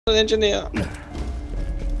engineer.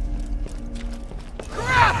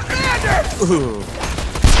 Ooh.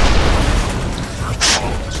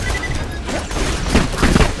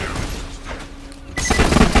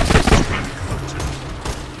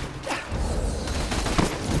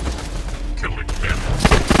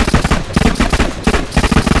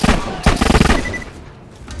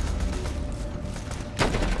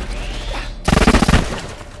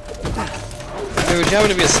 Hey, would you happen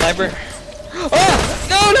to be a sniper? Oh!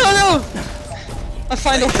 No! I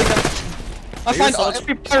find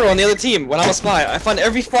every pyro on the other team when I'm a spy. I find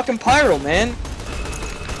every fucking pyro, man.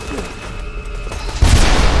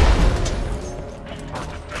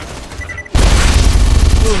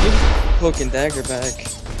 Ooh, cloak and dagger back. Where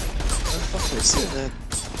the fuck did I see that?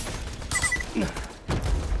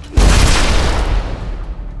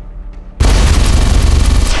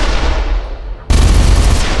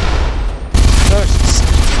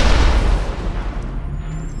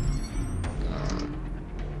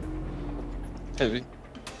 Heavy.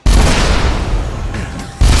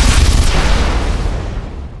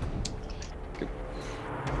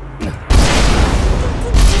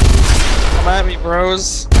 Come at me,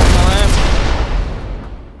 bros. Come at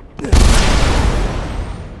me.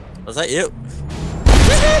 Was that you?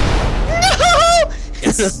 No!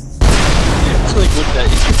 Yes. I like looked at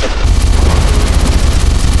you.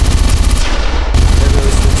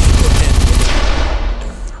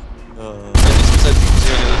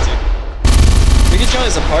 We can join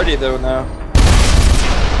as a party though now.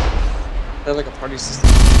 They have like a party system.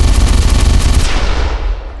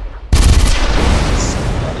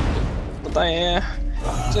 But yeah,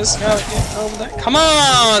 just gotta get over that. Come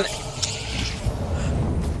on!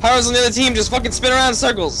 Pyro's on the other team, just fucking spin around in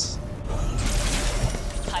circles.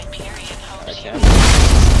 I can't.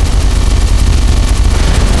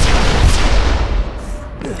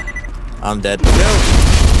 I'm dead.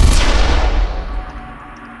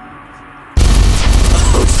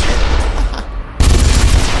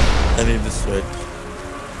 I need to switch.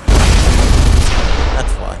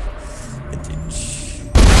 That's why.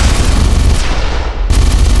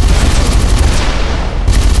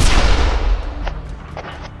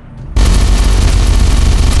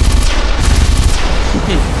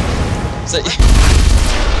 Is that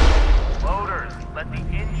Loaders, let the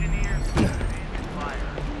engineers fire.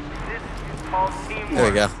 This is called teamwork. There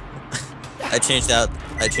we go. I changed out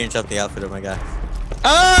the outfit of my guy.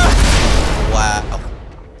 ah! Wow.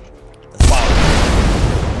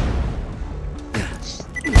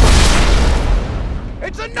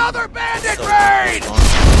 It's another bandit raid!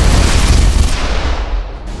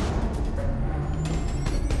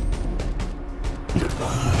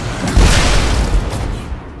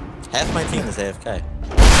 Half my team is AFK.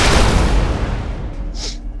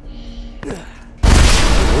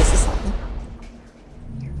 This is something?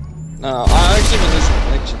 No, I actually been listening.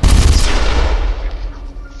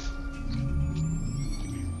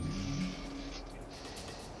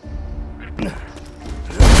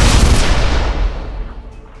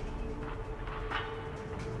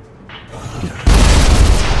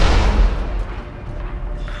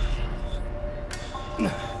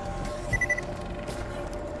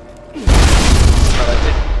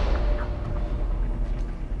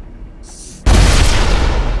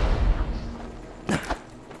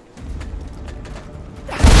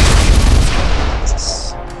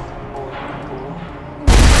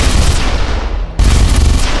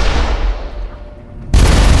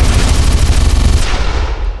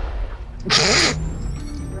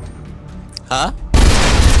 Huh?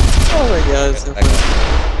 Oh my god, it's so funny.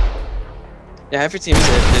 Yeah, half your team is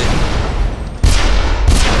AFK.